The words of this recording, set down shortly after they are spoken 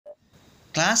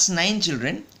Class 9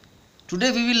 children,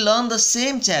 today we will learn the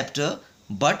same chapter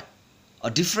but a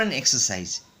different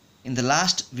exercise. In the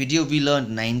last video we learned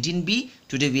 19b,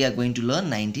 today we are going to learn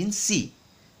 19c.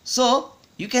 So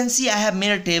you can see I have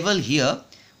made a table here,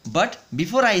 but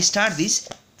before I start this,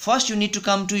 first you need to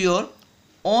come to your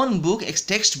own book,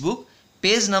 textbook,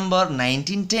 page number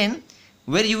 1910,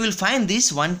 where you will find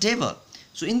this one table.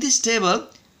 So in this table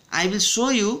I will show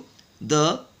you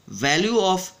the value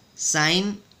of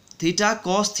sine theta,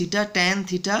 cos theta, tan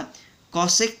theta,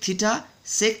 cosec theta,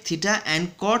 sec theta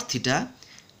and cot theta,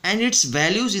 and its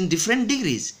values in different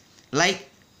degrees. Like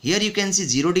here you can see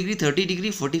 0 degree, 30 degree,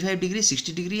 45 degree,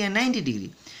 60 degree and 90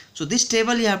 degree. So this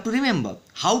table you have to remember.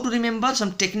 How to remember?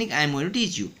 Some technique I am going to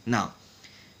teach you. Now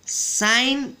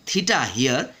sine theta,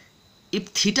 here if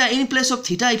theta, in place of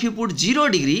theta if you put 0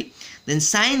 degree, then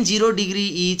sine 0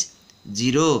 degree is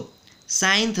 0,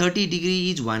 sine 30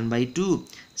 degree is 1 by 2,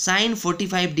 sine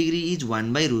 45 degree is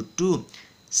 1 by root 2,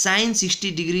 sine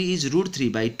 60 degree is root 3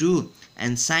 by 2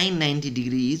 and sine 90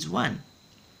 degree is 1.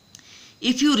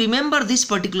 If you remember this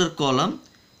particular column,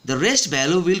 the rest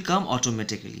value will come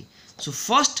automatically. So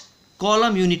first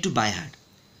column you need to by heart,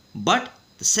 but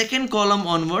the second column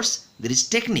onwards there is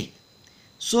technique.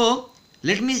 So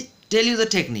let me tell you the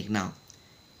technique now.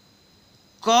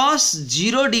 Cos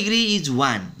 0 degree is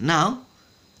 1. Now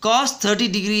cos 30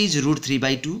 degree is root 3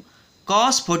 by 2,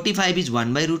 cos 45 is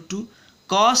 1 by root 2,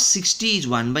 cos 60 is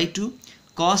 1 by 2,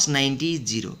 cos 90 is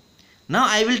 0. Now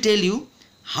I will tell you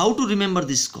how to remember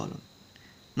this column.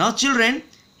 Now children,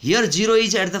 here 0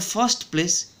 is at the first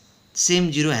place,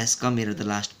 same 0 has come here at the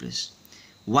last place.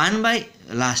 1 by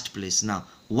last place. Now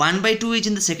 1 by 2 is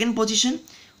in the second position,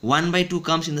 1 by 2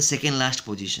 comes in the second last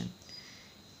position.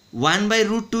 1 by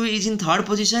root 2 is in third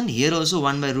position, here also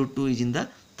 1 by root 2 is in the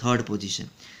third position.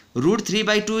 Root 3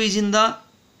 by 2 is in the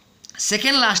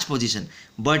second last position,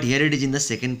 but here it is in the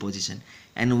second position.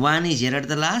 And 1 is here at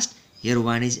the last, here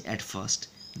 1 is at first.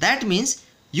 That means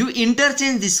you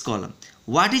interchange this column.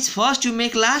 What is first you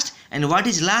make last, and what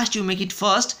is last you make it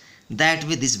first. That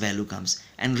way this value comes,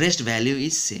 and rest value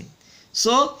is same.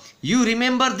 So you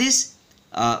remember this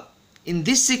in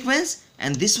this sequence,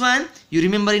 and this one you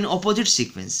remember in opposite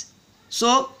sequence.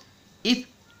 So if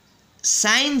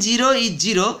sine 0 is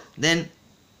 0, then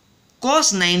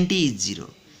cos 90 is 0.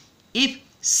 If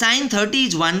sine 30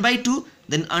 is 1 by 2,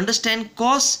 then understand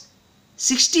cos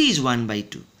 60 is 1 by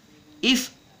 2.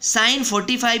 If sine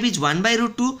 45 is 1 by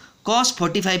root 2, cos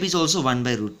 45 is also 1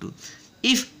 by root 2.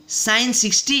 If sine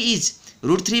 60 is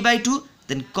root 3 by 2,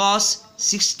 then cos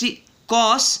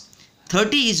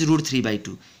 30 is root 3 by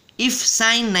 2. If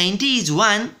sine 90 is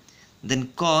 1, then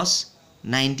cos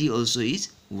 90 also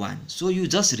is 1. So you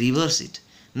just reverse it.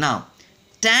 Now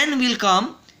tan will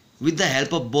come with the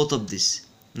help of both of this.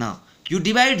 Now you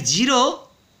divide 0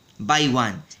 by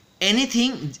 1.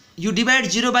 Anything, you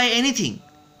divide 0 by anything,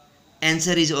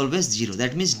 answer is always 0.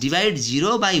 That means divide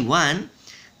 0 by 1,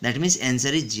 that means answer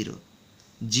is 0.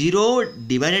 0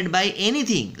 divided by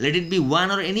anything, let it be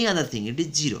 1 or any other thing, it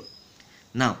is 0.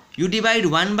 Now you divide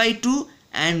 1 by 2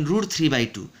 and root 3 by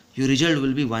 2, your result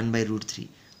will be 1 by root 3.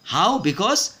 How?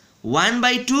 Because 1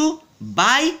 by 2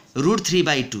 by root 3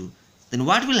 by 2. Then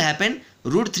what will happen?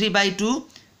 Root 3 by 2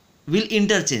 will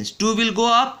interchange. 2 will go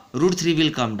up, root 3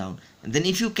 will come down. And then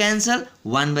if you cancel,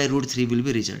 1 by root 3 will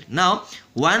be result. Now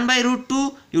 1 by root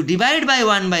 2 you divide by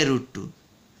 1 by root 2.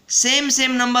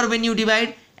 Same number when you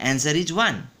divide, answer is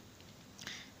 1.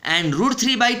 And root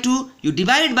 3 by 2 you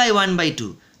divide by 1 by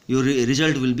 2. Your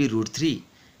result will be root 3.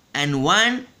 And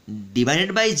 1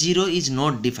 divided by 0 is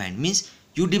not defined. Means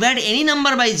you divide any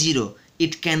number by 0,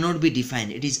 it cannot be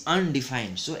defined. It is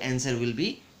undefined. So answer will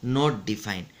be not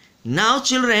defined. Now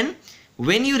children,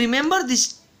 when you remember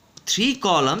these three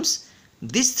columns,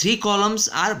 these three columns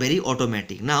are very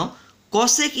automatic. Now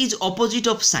cosec is opposite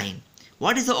of sine.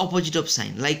 What is the opposite of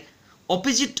sine? Like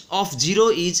opposite of 0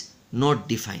 is not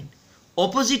defined.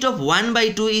 Opposite of 1 by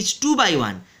 2 is 2 by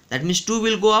 1. That means 2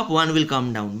 will go up, 1 will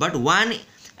come down. But 1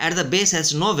 at the base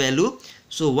has no value.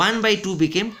 So 1 by 2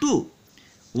 became 2.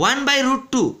 1 by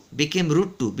root 2 became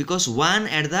root 2 because 1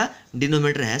 at the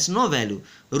denominator has no value.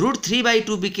 Root 3 by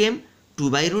 2 became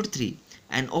 2 by root 3.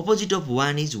 And opposite of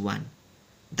 1 is 1.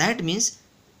 That means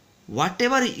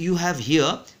whatever you have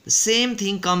here, the same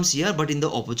thing comes here but in the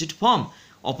opposite form.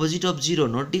 Opposite of 0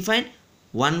 not defined.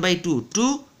 1 by 2,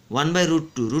 2. 1 by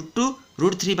root 2, root 2.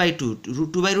 Root 3 by 2,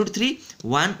 root 2 by root 3,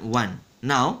 1, 1.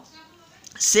 Now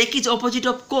sec is opposite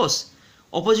of cos.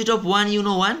 Opposite of 1 you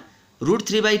know 1. Root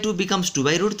 3 by 2 becomes 2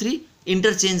 by root 3.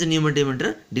 Interchange the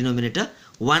numerator, denominator.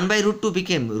 1 by root 2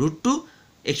 became root 2.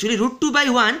 Actually root 2 by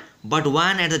 1, but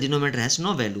 1 at the denominator has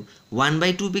no value. 1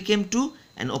 by 2 became 2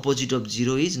 and opposite of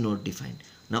 0 is not defined.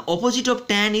 Now opposite of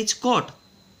tan is cot.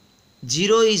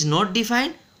 0 is not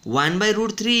defined. 1 by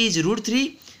root 3 is root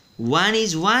 3. 1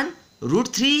 is 1. Root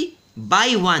 3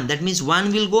 by 1. That means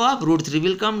 1 will go up, root 3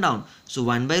 will come down. So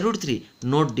 1 by root 3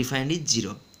 not defined is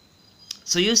 0.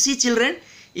 So you see children,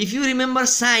 if you remember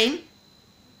sine,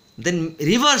 then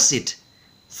reverse it.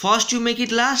 First you make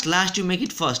it last, last you make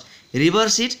it first.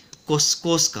 Reverse it,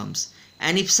 cos comes.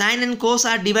 And if sine and cos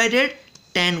are divided,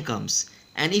 tan comes.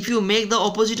 And if you make the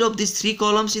opposite of these three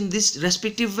columns in this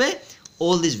respective way,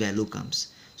 all this value comes.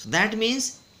 So that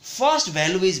means first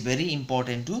value is very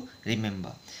important to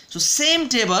remember. So same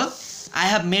table, I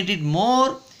have made it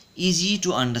more easy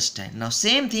to understand. Now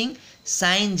same thing,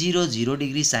 sine 0, 0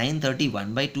 degree, sine 30,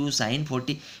 1 by 2, sine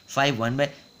 45, 1 by...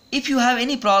 If you have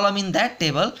any problem in that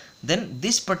table, then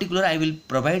this particular I will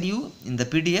provide you in the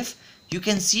PDF. You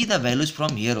can see the values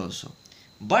from here also.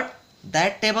 But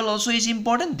that table also is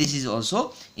important. This is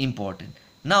also important.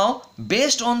 Now,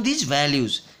 based on these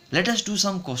values, let us do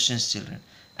some questions, children.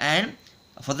 And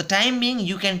for the time being,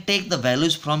 you can take the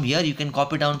values from here. You can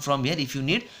copy down from here if you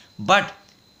need. But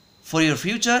for your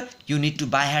future, you need to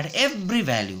by heart every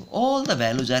value. All the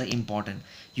values are important.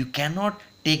 You cannot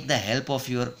take the help of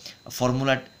your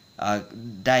formula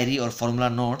diary or formula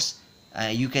notes.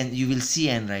 You will see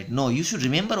and write. No, you should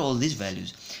remember all these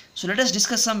values. So let us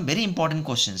discuss some very important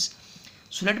questions.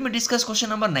 So let me discuss question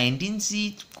number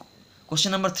 19C.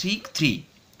 Question number 3.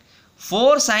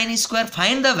 4 sine square.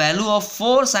 Find the value of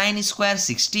 4 sine square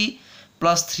 60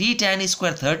 plus 3 tan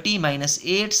square 30 minus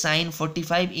 8 sine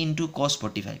 45 into cos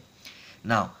 45.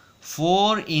 Now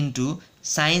 4 into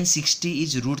sine 60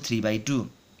 is root 3 by 2.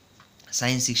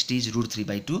 Sine 60 is root 3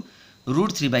 by 2.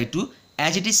 Root 3 by 2.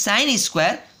 As it is sine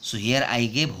square, so here I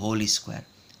gave whole square.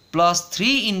 Plus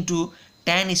 3 into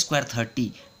tan square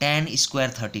 30. Tan square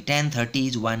 30. Tan 30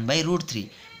 is 1 by root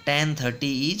 3. Tan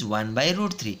 30 is 1 by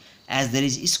root 3. As there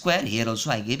is square, here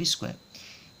also I gave square.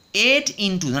 8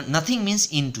 into, nothing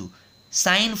means into,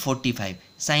 sine 45.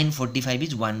 Sine 45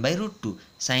 is 1 by root 2.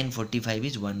 Sine 45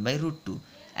 is 1 by root 2.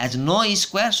 As no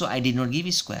square, so I did not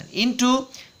give square. Into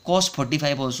cos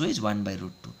 45 also is 1 by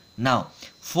root 2. Now,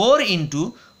 4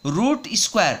 into root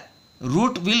square.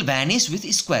 Root will vanish with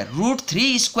square. Root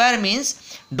 3 square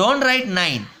means, don't write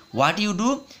 9. What you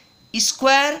do?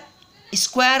 Square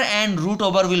and root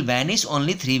over will vanish.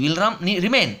 Only 3 will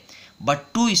remain.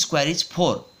 But 2 square is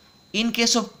 4. In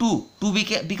case of 2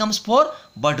 becomes 4.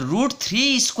 But root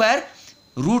 3 square,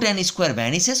 root and square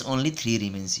vanishes. Only 3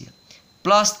 remains here.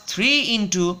 Plus 3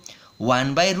 into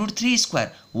 1 by root 3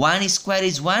 square. 1 square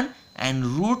is 1 and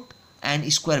root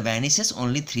and square vanishes.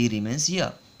 Only 3 remains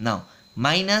here. Now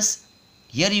minus,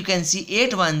 here you can see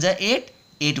 8 ones are 8.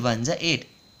 8 ones are 8.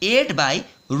 8 by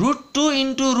root 2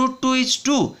 into root 2 is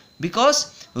 2.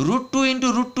 Because root 2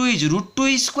 into root 2 is root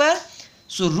 2 square.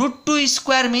 So root 2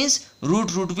 square means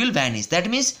root will vanish. That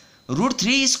means root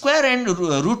 3 square and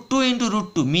root 2 into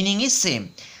root 2 meaning is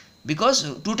same.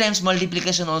 Because 2 times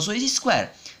multiplication also is square.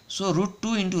 So root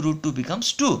 2 into root 2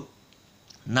 becomes 2.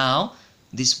 Now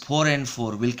this 4 and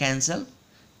 4 will cancel.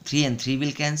 3 and 3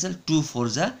 will cancel. 2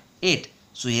 4s are 8.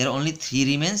 So here only 3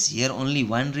 remains. Here only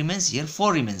 1 remains. Here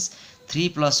 4 remains. 3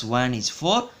 plus 1 is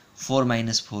 4. 4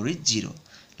 minus 4 is 0.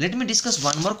 Let me discuss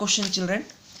one more question, children.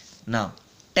 Now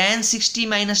tan 60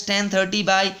 minus tan 30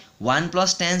 by 1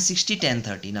 plus tan 60 tan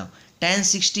 30. Now tan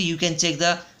 60 you can check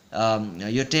the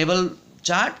your table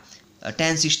chart.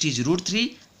 Tan 60 is root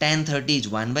 3. Tan 30 is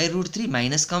 1 by root 3.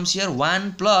 Minus comes here.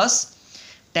 1 plus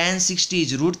tan 60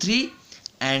 is root 3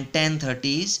 and tan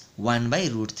 30 is 1 by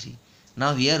root 3.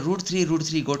 Now here root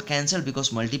 3 got cancelled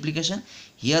because multiplication.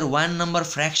 Here one number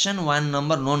fraction, one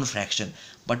number non-fraction.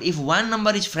 But if one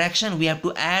number is fraction, we have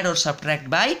to add or subtract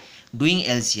by doing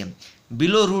LCM.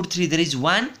 Below root 3 there is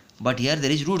 1, but here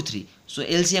there is root 3. So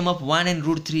LCM of 1 and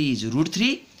root 3 is root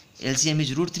 3. LCM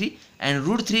is root 3 and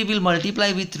root 3 will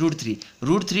multiply with root 3.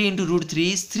 Root 3 into root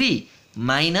 3 is 3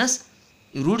 minus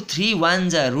root 3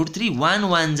 ones are root 3, 1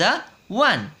 ones are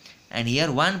 1. And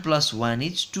here 1 plus 1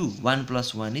 is 2. 1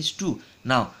 plus 1 is 2.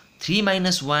 Now 3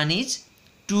 minus 1 is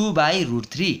 2 by root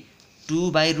 3.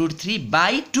 2 by root 3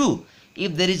 by 2.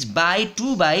 If there is by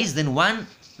 2 by's, then one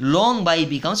long by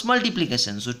becomes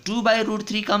multiplication. So 2 by root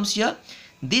 3 comes here.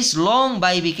 This long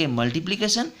by became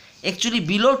multiplication. Actually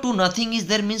below 2 nothing is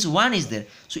there means 1 is there.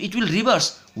 So it will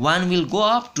reverse. 1 will go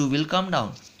up, 2 will come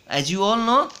down. As you all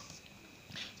know,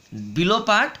 below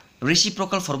part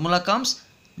reciprocal formula comes.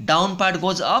 Down part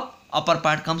goes up, upper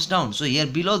part comes down. So here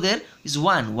below there is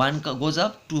 1. 1 goes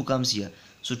up, 2 comes here.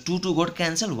 So 2 got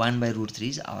cancelled. 1 by root 3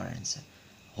 is our answer.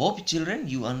 Hope children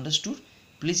you understood.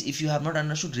 Please if you have not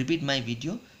understood repeat my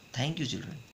video. Thank you children.